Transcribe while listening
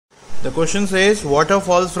The question says water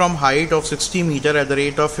falls from height of 60 meter at the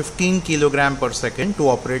rate of 15 kilogram per second to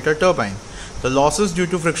operate a turbine. The losses due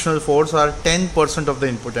to frictional force are 10% of the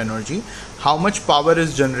input energy. How much power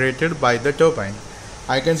is generated by the turbine?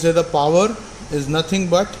 I can say the power is nothing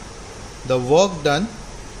but the work done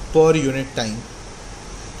per unit time.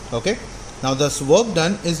 Okay. Now this work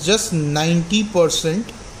done is just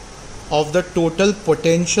 90% of the total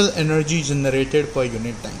potential energy generated per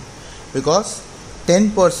unit time, because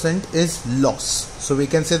 10% is loss. So we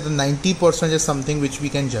can say the 90% is something which we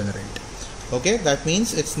can generate. Okay, that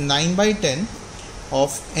means it's 9 by 10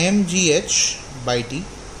 of mgh by t.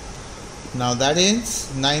 Now that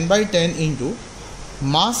is 9 by 10 into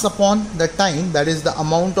mass upon the time, that is the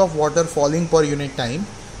amount of water falling per unit time,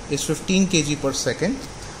 is 15 kg per second.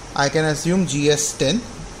 I can assume GS 10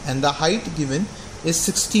 and the height given is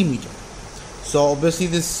 60 meter. So obviously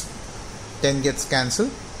this 10 gets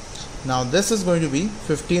cancelled. Now this is going to be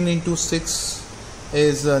 15 into 6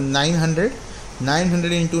 is 900.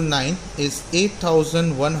 900 into 9 is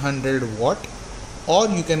 8100 watt, or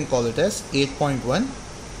you can call it as 8.1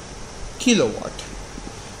 kilowatt.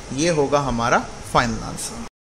 ये होगा हमारा final answer.